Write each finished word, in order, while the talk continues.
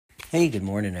Hey, good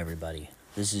morning, everybody.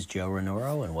 This is Joe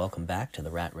Renoro, and welcome back to the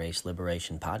Rat Race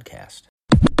Liberation Podcast.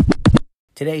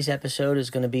 Today's episode is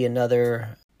going to be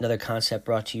another concept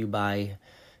brought to you by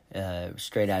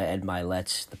straight out of Ed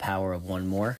Milet's The Power of One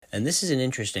More. And this is an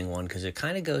interesting one because it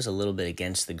kind of goes a little bit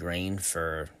against the grain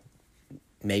for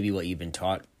maybe what you've been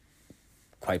taught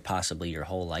quite possibly your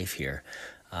whole life here.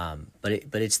 But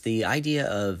it's the idea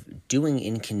of doing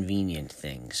inconvenient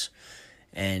things.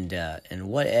 And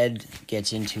what Ed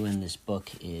gets into in this book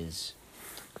is,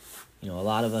 a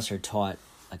lot of us are taught,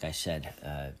 like I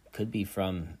said, could be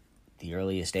from the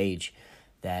earliest age,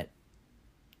 that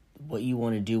what you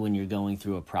want to do when you're going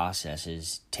through a process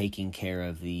is taking care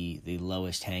of the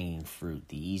lowest hanging fruit,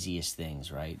 the easiest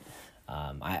things, right?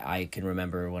 I can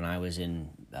remember when I was in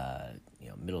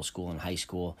middle school and high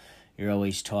school, you're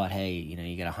always taught, hey,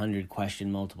 you got 100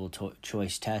 question multiple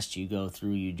choice tests. You go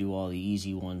through, you do all the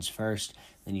easy ones first,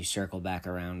 then you circle back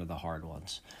around to the hard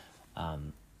ones.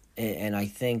 And I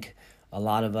think a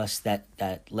lot of us,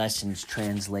 that lesson's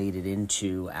translated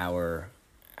into our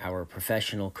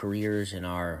professional careers and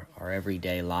our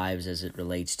everyday lives as it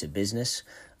relates to business,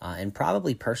 and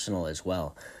probably personal as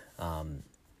well.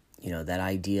 That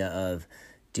idea of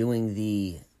doing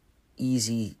the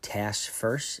easy tasks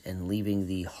first and leaving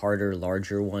the harder,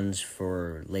 larger ones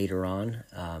for later on,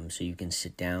 so you can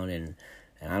sit down and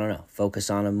I don't know, focus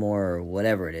on them more or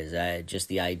whatever it is. Just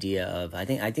the idea of, I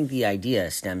think the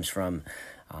idea stems from,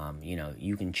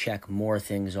 you can check more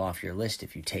things off your list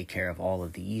if you take care of all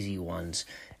of the easy ones,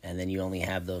 and then you only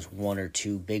have those one or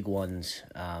two big ones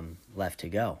left to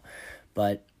go.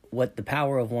 But what the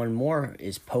power of one more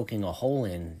is poking a hole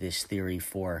in this theory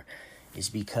for is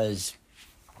because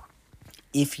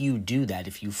if you do that,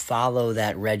 if you follow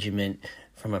that regiment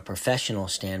from a professional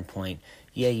standpoint,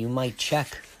 you might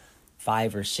check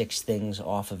 5 or 6 things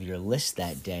off of your list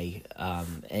that day,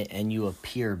 and you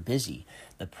appear busy.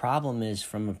 The problem is,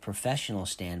 from a professional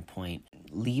standpoint,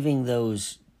 leaving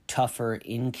those tougher,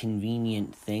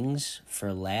 inconvenient things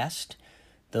for last,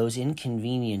 those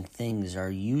inconvenient things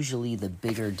are usually the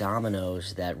bigger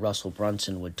dominoes that Russell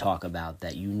Brunson would talk about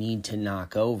that you need to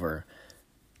knock over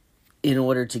in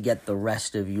order to get the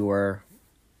rest of your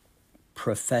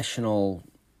professional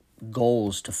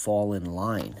goals to fall in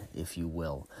line, if you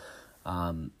will.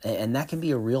 And that can be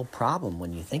a real problem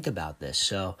when you think about this.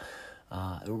 So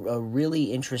a really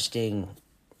interesting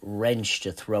wrench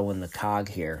to throw in the cog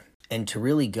here, and to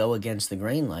really go against the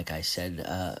grain, like I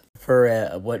said,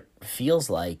 for what feels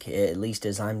like, at least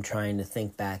as I'm trying to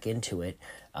think back into it,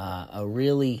 a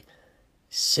really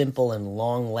simple and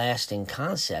long-lasting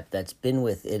concept that's been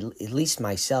with, at least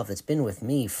myself, it's been with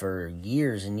me for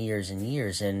years and years and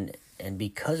years. And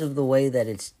because of the way that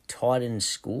it's taught in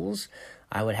schools,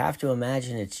 I would have to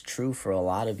imagine it's true for a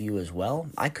lot of you as well.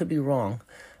 I could be wrong,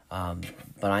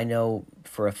 but I know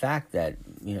for a fact that,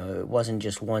 it wasn't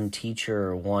just one teacher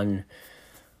or one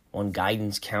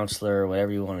guidance counselor or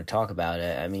whatever you want to talk about.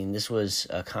 I mean, this was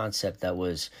a concept that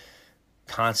was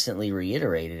constantly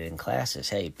reiterated in classes.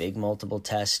 Hey, big multiple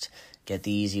test, get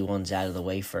the easy ones out of the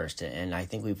way first. And I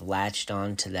think we've latched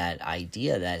on to that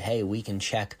idea that, hey, we can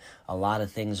check a lot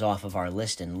of things off of our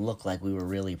list and look like we were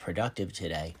really productive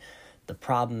today. The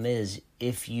problem is,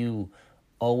 if you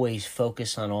always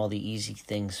focus on all the easy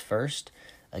things first,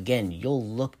 again, you'll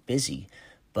look busy,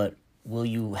 but will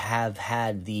you have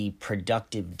had the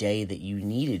productive day that you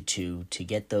needed to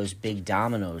get those big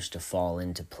dominoes to fall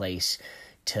into place,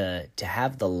 to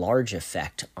have the large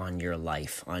effect on your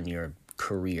life, on your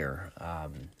career?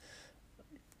 And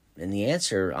the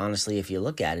answer, honestly, if you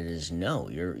look at it, is no.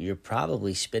 You're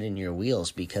probably spinning your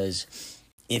wheels, because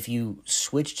if you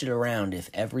switched it around, if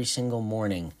every single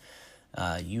morning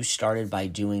you started by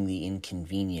doing the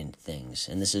inconvenient things,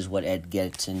 and this is what Ed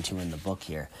gets into in the book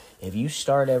here, if you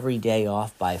start every day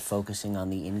off by focusing on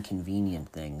the inconvenient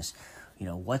things,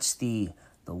 what's the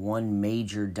one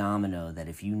major domino that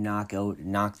if you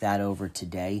knock that over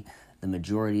today, the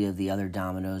majority of the other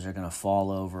dominoes are going to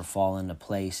fall into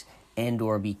place, and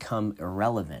or become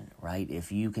irrelevant, right?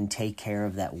 If you can take care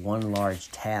of that one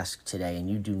large task today and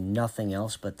you do nothing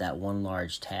else but that one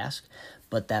large task,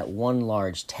 but that one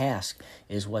large task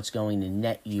is what's going to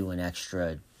net you an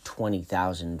extra $20,000,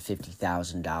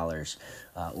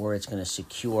 $50,000, or it's going to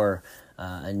secure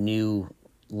a new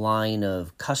line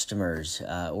of customers,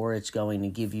 or it's going to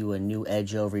give you a new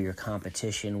edge over your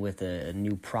competition with a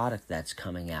new product that's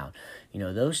coming out.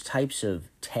 Those types of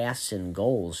tasks and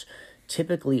goals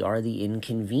typically are the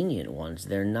inconvenient ones.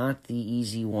 They're not the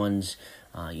easy ones,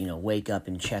 wake up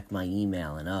and check my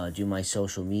email and do my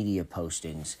social media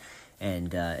postings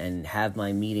and have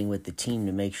my meeting with the team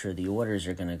to make sure the orders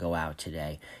are going to go out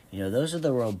today. Those are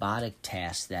the robotic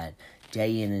tasks that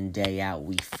day in and day out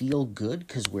we feel good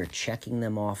because we're checking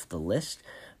them off the list.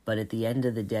 But at the end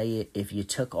of the day, if you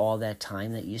took all that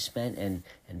time that you spent and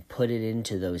put it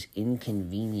into those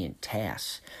inconvenient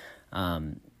tasks,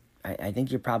 I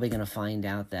think you're probably going to find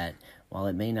out that while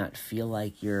it may not feel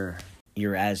like you're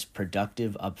as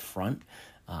productive up front,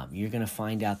 you're going to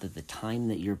find out that the time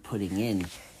that you're putting in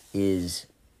is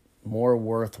more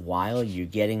worthwhile. You're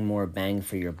getting more bang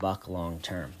for your buck long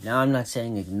term. Now, I'm not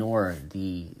saying ignore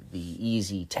the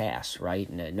easy tasks, right?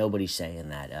 Nobody's saying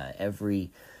that.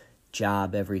 Every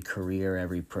job, every career,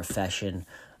 every profession,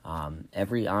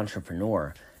 every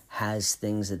entrepreneur has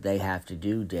things that they have to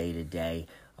do day to day.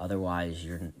 Otherwise,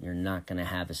 you're not going to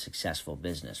have a successful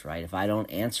business, right? If I don't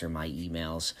answer my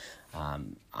emails,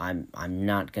 I'm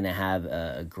not going to have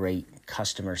a great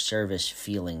customer service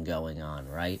feeling going on,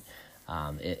 right?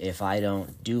 If I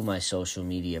don't do my social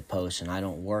media posts and I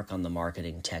don't work on the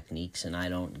marketing techniques and I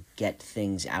don't get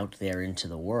things out there into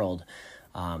the world,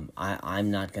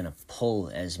 I'm not going to pull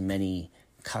as many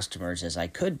customers as I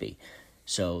could be.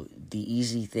 So the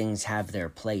easy things have their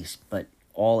place, but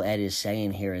all Ed is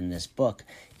saying here in this book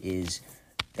is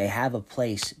they have a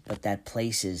place, but that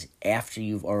place is after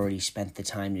you've already spent the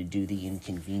time to do the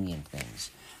inconvenient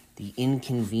things. The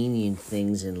inconvenient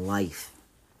things in life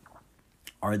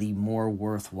are the more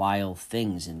worthwhile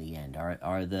things in the end,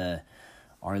 are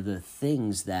the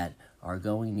things that are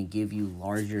going to give you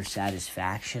larger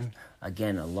satisfaction,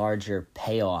 again, a larger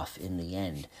payoff in the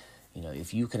end.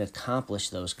 If you can accomplish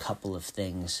those couple of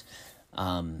things,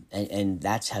 and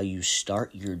that's how you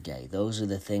start your day. Those are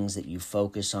the things that you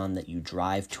focus on, that you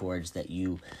drive towards, that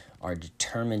you are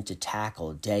determined to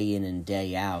tackle day in and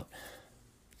day out.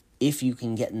 If you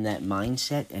can get in that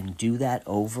mindset and do that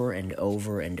over and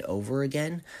over and over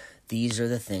again, these are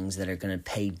the things that are going to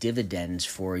pay dividends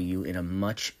for you in a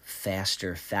much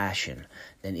faster fashion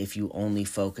than if you only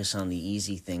focus on the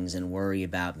easy things and worry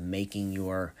about making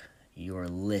your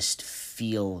list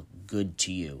feel good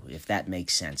to you, if that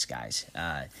makes sense, guys.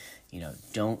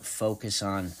 Don't focus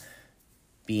on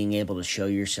being able to show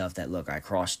yourself that, look, I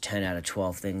crossed 10 out of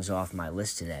 12 things off my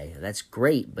list today. That's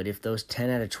great, but if those 10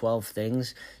 out of 12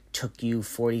 things took you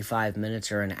 45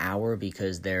 minutes or an hour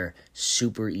because they're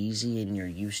super easy and you're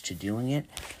used to doing it,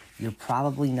 you're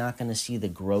probably not going to see the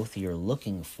growth you're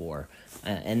looking for.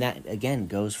 And that, again,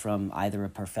 goes from either a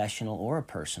professional or a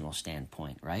personal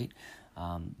standpoint, right?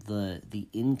 The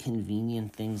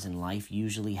inconvenient things in life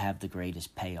usually have the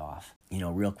greatest payoff.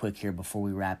 Real quick here before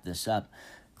we wrap this up,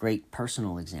 great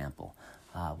personal example.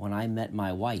 When I met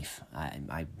my wife,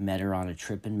 I met her on a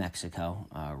trip in Mexico,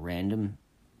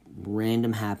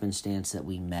 random happenstance that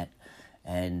we met.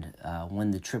 And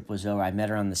when the trip was over, I met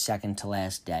her on the second to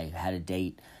last day, had a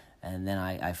date, and then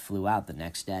I flew out the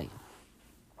next day.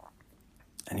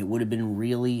 And it would have been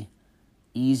really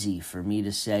easy for me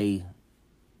to say,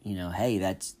 hey,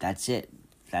 that's it.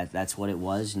 That's what it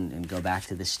was, and go back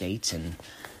to the States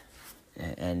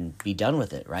and be done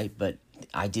with it, right? But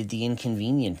I did the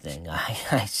inconvenient thing.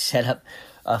 I set up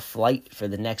a flight for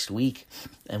the next week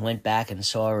and went back and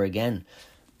saw her again.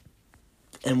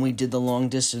 And we did the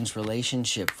long-distance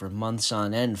relationship for months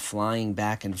on end, flying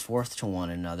back and forth to one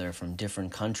another from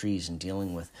different countries and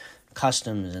dealing with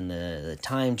customs and the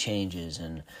time changes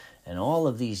and all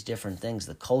of these different things,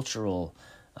 the cultural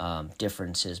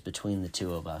differences between the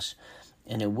two of us.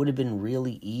 And it would have been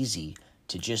really easy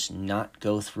to just not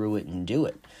go through it and do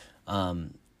it.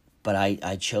 But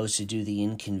I chose to do the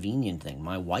inconvenient thing.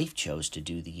 My wife chose to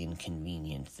do the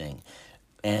inconvenient thing.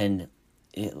 And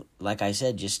like I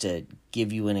said, just to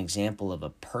give you an example of a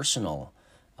personal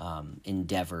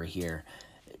endeavor here,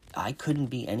 I couldn't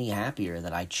be any happier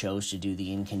that I chose to do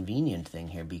the inconvenient thing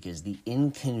here, because the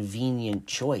inconvenient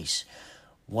choice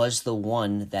was the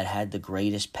one that had the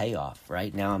greatest payoff.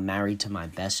 Right now I'm married to my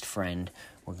best friend.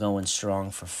 We're going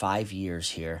strong for 5 years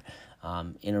here,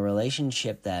 in a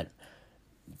relationship that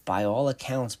by all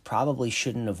accounts probably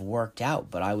shouldn't have worked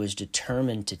out, but I was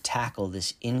determined to tackle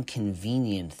this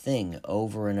inconvenient thing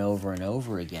over and over and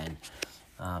over again,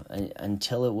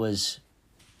 until it was,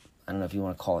 I don't know if you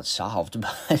want to call it solved,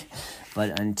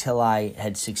 but until I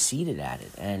had succeeded at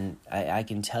it. And I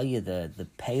can tell you the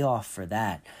payoff for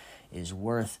that is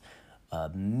worth a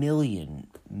million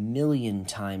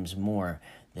times more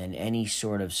than any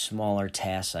sort of smaller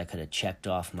tasks I could have checked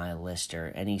off my list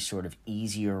or any sort of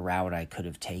easier route I could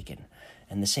have taken.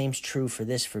 And the same's true for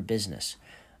business.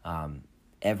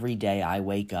 Every day I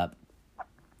wake up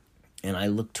and I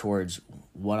look towards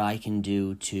what I can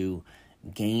do to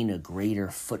gain a greater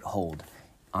foothold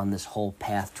on this whole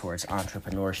path towards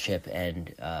entrepreneurship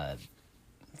and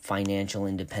financial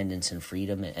independence and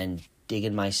freedom, and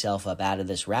digging myself up out of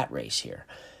this rat race here.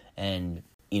 And,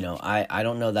 I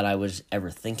don't know that I was ever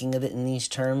thinking of it in these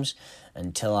terms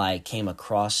until I came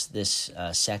across this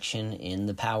section in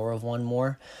The Power of One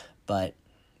More. But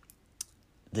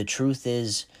the truth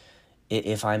is,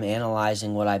 if I'm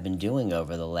analyzing what I've been doing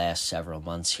over the last several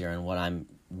months here and what I'm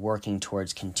working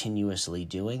towards continuously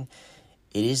doing,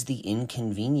 it is the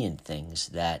inconvenient things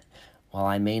that, while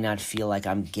I may not feel like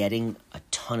I'm getting a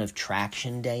ton of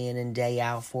traction day in and day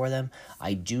out for them,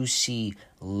 I do see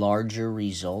larger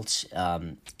results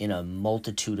in a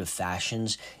multitude of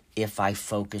fashions if I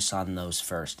focus on those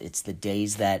first. It's the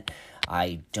days that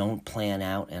I don't plan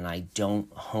out and I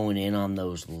don't hone in on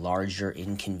those larger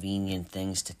inconvenient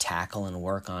things to tackle and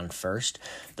work on first.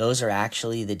 Those are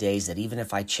actually the days that even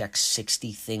if I check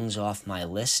 60 things off my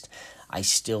list, I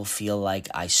still feel like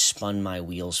I spun my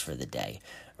wheels for the day,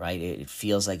 right? It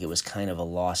feels like it was kind of a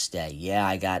lost day. Yeah,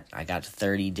 I got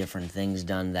 30 different things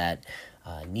done that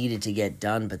needed to get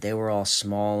done, but they were all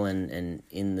small, and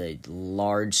in the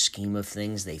large scheme of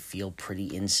things, they feel pretty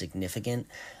insignificant.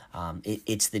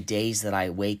 It's the days that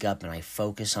I wake up and I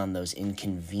focus on those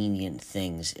inconvenient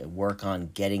things, work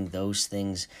on getting those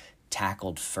things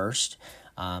tackled first,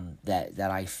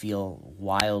 that I feel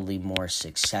wildly more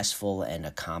successful and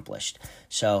accomplished.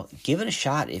 So give it a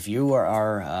shot. If you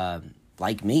are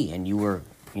like me and you were,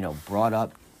 brought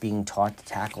up being taught to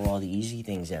tackle all the easy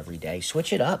things every day,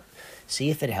 switch it up. See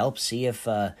if it helps. See if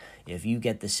you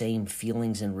get the same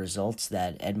feelings and results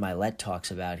that Ed Milet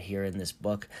talks about here in this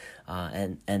book,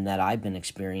 and that I've been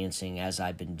experiencing as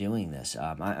I've been doing this.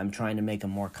 I'm trying to make a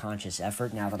more conscious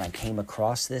effort now that I came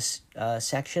across this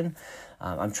section.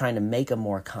 I'm trying to make a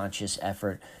more conscious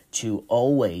effort to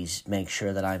always make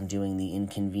sure that I'm doing the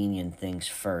inconvenient things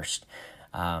first.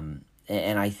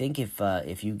 And I think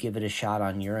if you give it a shot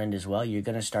on your end as well, you're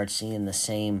going to start seeing the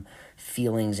same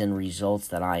feelings and results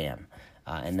that I am,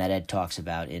 and that Ed talks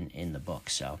about in the book.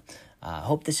 So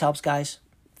hope this helps, guys.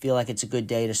 Feel like it's a good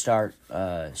day to start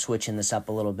switching this up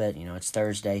a little bit. It's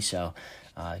Thursday, so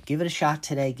give it a shot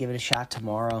today. Give it a shot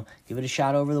tomorrow. Give it a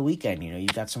shot over the weekend.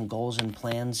 You've got some goals and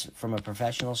plans from a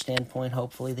professional standpoint,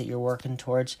 hopefully, that you're working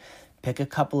towards. Pick a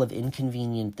couple of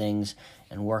inconvenient things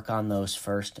and work on those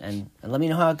first, and let me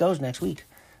know how it goes next week.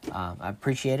 I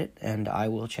appreciate it, and I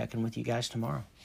will check in with you guys tomorrow.